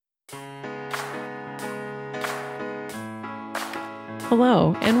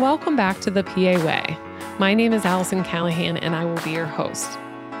Hello, and welcome back to the PA Way. My name is Allison Callahan, and I will be your host.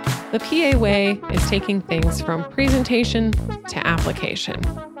 The PA Way is taking things from presentation to application.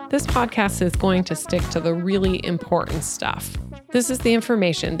 This podcast is going to stick to the really important stuff. This is the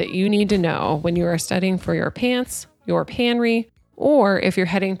information that you need to know when you are studying for your PANCE, your PANRE, or if you're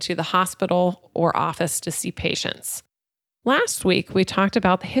heading to the hospital or office to see patients. Last week, we talked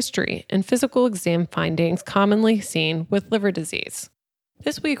about the history and physical exam findings commonly seen with liver disease.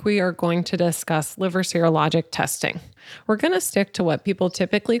 This week, we are going to discuss liver serologic testing. We're going to stick to what people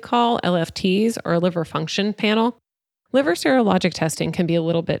typically call LFTs or liver function panel. Liver serologic testing can be a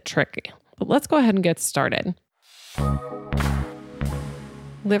little bit tricky, but let's go ahead and get started.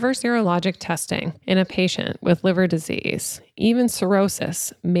 Liver serologic testing in a patient with liver disease, even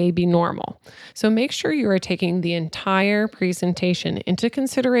cirrhosis, may be normal. So make sure you are taking the entire presentation into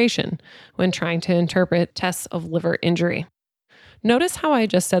consideration when trying to interpret tests of liver injury. Notice how I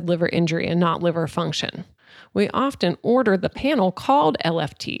just said liver injury and not liver function. We often order the panel called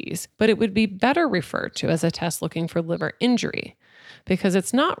LFTs, but it would be better referred to as a test looking for liver injury because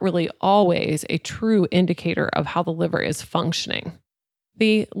it's not really always a true indicator of how the liver is functioning.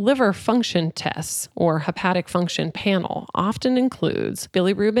 The liver function tests, or hepatic function panel, often includes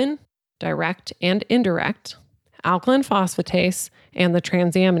bilirubin, direct and indirect, alkaline phosphatase, and the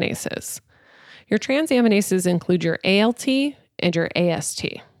transaminases. Your transaminases include your ALT and your AST.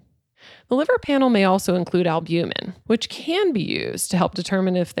 The liver panel may also include albumin, which can be used to help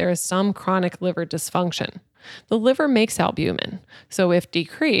determine if there is some chronic liver dysfunction. The liver makes albumin, so if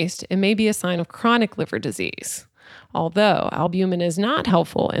decreased, it may be a sign of chronic liver disease. Although albumin is not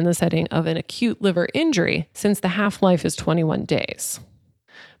helpful in the setting of an acute liver injury since the half-life is 21 days.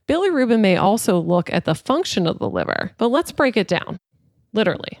 Bilirubin may also look at the function of the liver, but let's break it down,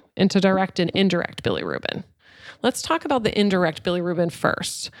 literally, into direct and indirect bilirubin. Let's talk about the indirect bilirubin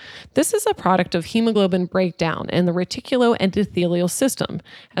first. This is a product of hemoglobin breakdown in the reticuloendothelial system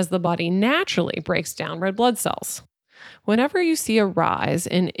as the body naturally breaks down red blood cells. Whenever you see a rise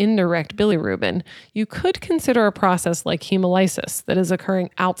in indirect bilirubin, you could consider a process like hemolysis that is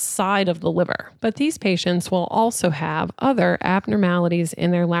occurring outside of the liver. But these patients will also have other abnormalities in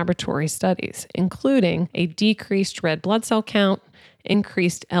their laboratory studies, including a decreased red blood cell count,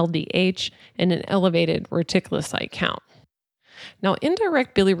 increased LDH, and an elevated reticulocyte count. Now,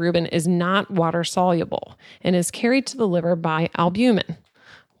 indirect bilirubin is not water-soluble and is carried to the liver by albumin.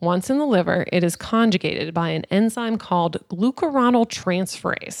 Once in the liver, it is conjugated by an enzyme called glucuronol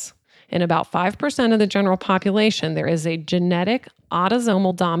transferase. In about 5% of the general population, there is a genetic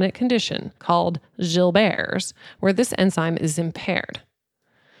autosomal dominant condition called Gilbert's, where this enzyme is impaired.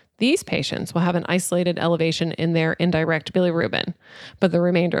 These patients will have an isolated elevation in their indirect bilirubin, but the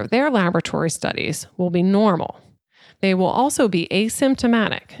remainder of their laboratory studies will be normal. They will also be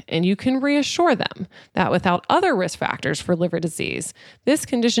asymptomatic, and you can reassure them that without other risk factors for liver disease, this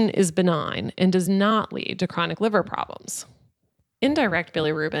condition is benign and does not lead to chronic liver problems. Indirect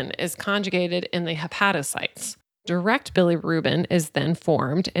bilirubin is conjugated in the hepatocytes. Direct bilirubin is then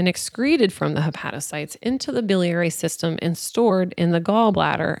formed and excreted from the hepatocytes into the biliary system and stored in the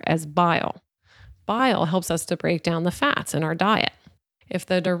gallbladder as bile. Bile helps us to break down the fats in our diet. If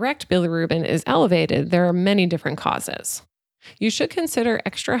the direct bilirubin is elevated, there are many different causes. You should consider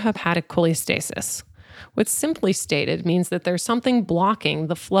extrahepatic cholestasis, which simply stated means that there's something blocking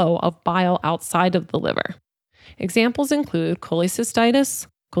the flow of bile outside of the liver. Examples include cholecystitis,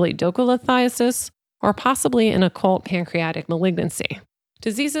 choledocholithiasis, or possibly an occult pancreatic malignancy.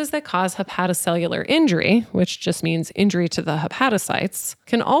 Diseases that cause hepatocellular injury, which just means injury to the hepatocytes,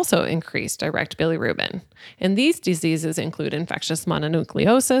 can also increase direct bilirubin. And these diseases include infectious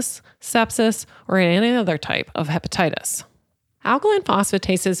mononucleosis, sepsis, or any other type of hepatitis. Alkaline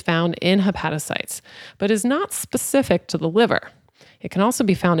phosphatase is found in hepatocytes, but is not specific to the liver. It can also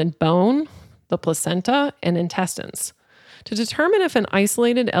be found in bone, the placenta, and intestines. To determine if an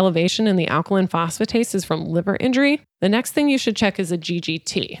isolated elevation in the alkaline phosphatase is from liver injury, the next thing you should check is a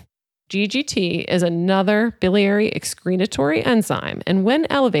GGT. GGT is another biliary excretory enzyme, and when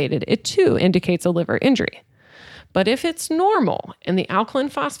elevated, it too indicates a liver injury. But if it's normal and the alkaline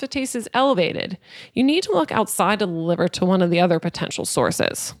phosphatase is elevated, you need to look outside of the liver to one of the other potential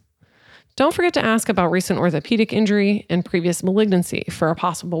sources. Don't forget to ask about recent orthopedic injury and previous malignancy for a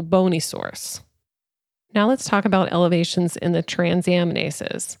possible bony source. Now let's talk about elevations in the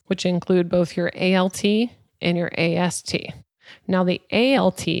transaminases, which include both your ALT and your AST. Now the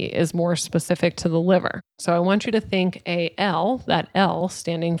ALT is more specific to the liver, so I want you to think AL, that L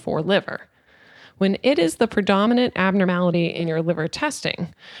standing for liver. When it is the predominant abnormality in your liver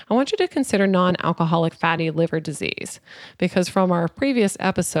testing, I want you to consider non-alcoholic fatty liver disease, because from our previous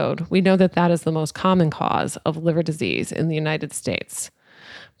episode, we know that that is the most common cause of liver disease in the United States.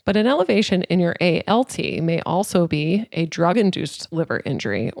 But an elevation in your ALT may also be a drug-induced liver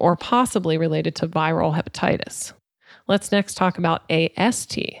injury or possibly related to viral hepatitis. Let's next talk about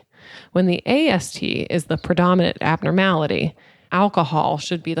AST. When the AST is the predominant abnormality, alcohol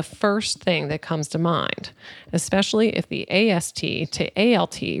should be the first thing that comes to mind, especially if the AST to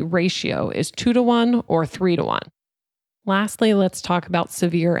ALT ratio is 2-to-1 or 3-to-1. Lastly, let's talk about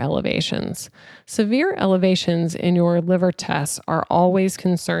severe elevations. Severe elevations in your liver tests are always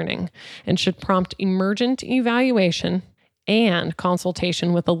concerning and should prompt emergent evaluation and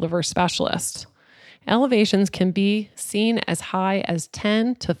consultation with a liver specialist. Elevations can be seen as high as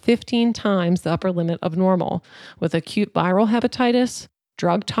 10 to 15 times the upper limit of normal, with acute viral hepatitis,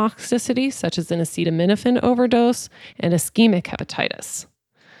 drug toxicity such as an acetaminophen overdose, and ischemic hepatitis.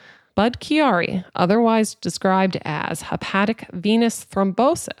 Budd-Chiari, otherwise described as hepatic venous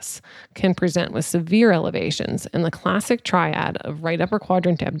thrombosis, can present with severe elevations in the classic triad of right upper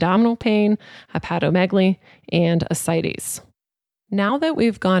quadrant abdominal pain, hepatomegaly, and ascites. Now that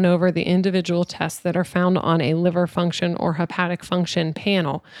we've gone over the individual tests that are found on a liver function or hepatic function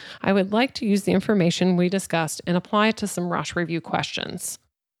panel, I would like to use the information we discussed and apply it to some Roche review questions.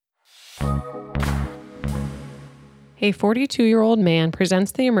 A 42-year-old man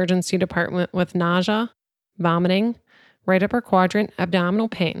presents to the emergency department with nausea, vomiting, right upper quadrant abdominal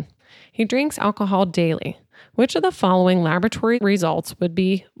pain. He drinks alcohol daily. Which of the following laboratory results would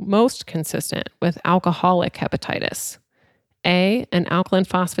be most consistent with alcoholic hepatitis? A, an alkaline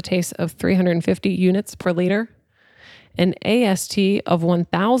phosphatase of 350 units per liter, an AST of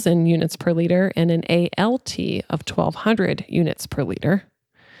 1,000 units per liter, and an ALT of 1,200 units per liter,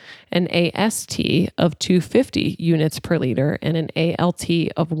 an AST of 250 units per liter, and an ALT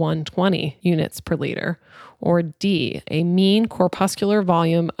of 120 units per liter, or D, a mean corpuscular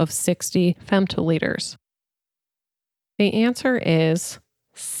volume of 60 femtoliters. The answer is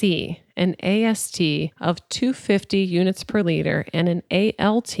C, an AST of 250 units per liter and an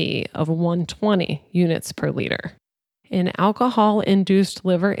ALT of 120 units per liter. In alcohol-induced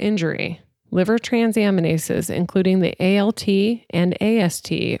liver injury, liver transaminases, including the ALT and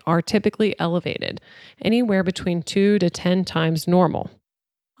AST, are typically elevated, anywhere between 2 to 10 times normal.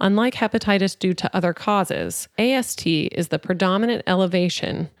 Unlike hepatitis due to other causes, AST is the predominant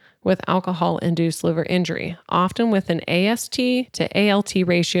elevation with alcohol-induced liver injury, often with an AST to ALT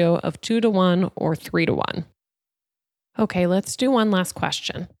ratio of 2-to-1 or 3-to-1. Okay, let's do one last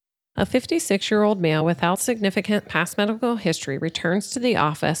question. A 56-year-old male without significant past medical history returns to the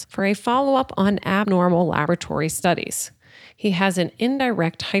office for a follow-up on abnormal laboratory studies. He has an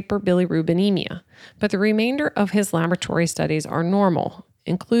indirect hyperbilirubinemia, but the remainder of his laboratory studies are normal,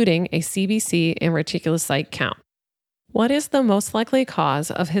 including a CBC and reticulocyte count. What is the most likely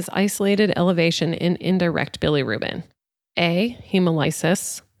cause of his isolated elevation in indirect bilirubin? A,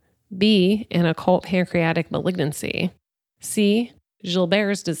 hemolysis, B, an occult pancreatic malignancy, C,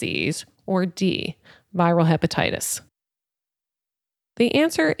 Gilbert's disease, or D, viral hepatitis. The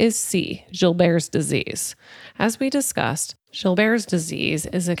answer is C, Gilbert's disease. As we discussed, Gilbert's disease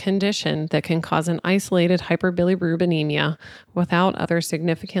is a condition that can cause an isolated hyperbilirubinemia without other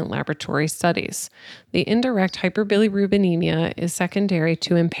significant laboratory studies. The indirect hyperbilirubinemia is secondary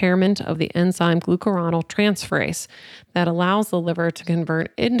to impairment of the enzyme glucuronol transferase that allows the liver to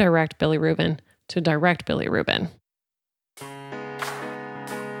convert indirect bilirubin to direct bilirubin.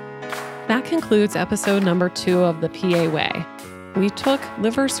 That concludes episode number 2 of the PA Way. We took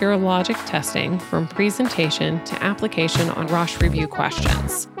liver serologic testing from presentation to application on Roche review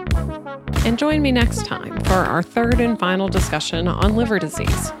questions. And join me next time for our third and final discussion on liver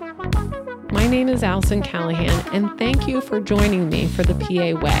disease. My name is Allison Callahan, and thank you for joining me for the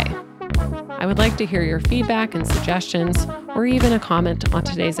PA Way. I would like to hear your feedback and suggestions, or even a comment on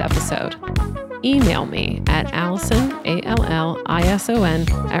today's episode. Email me at Allison, ALLISON,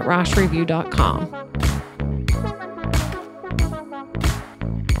 @RocheReview.com.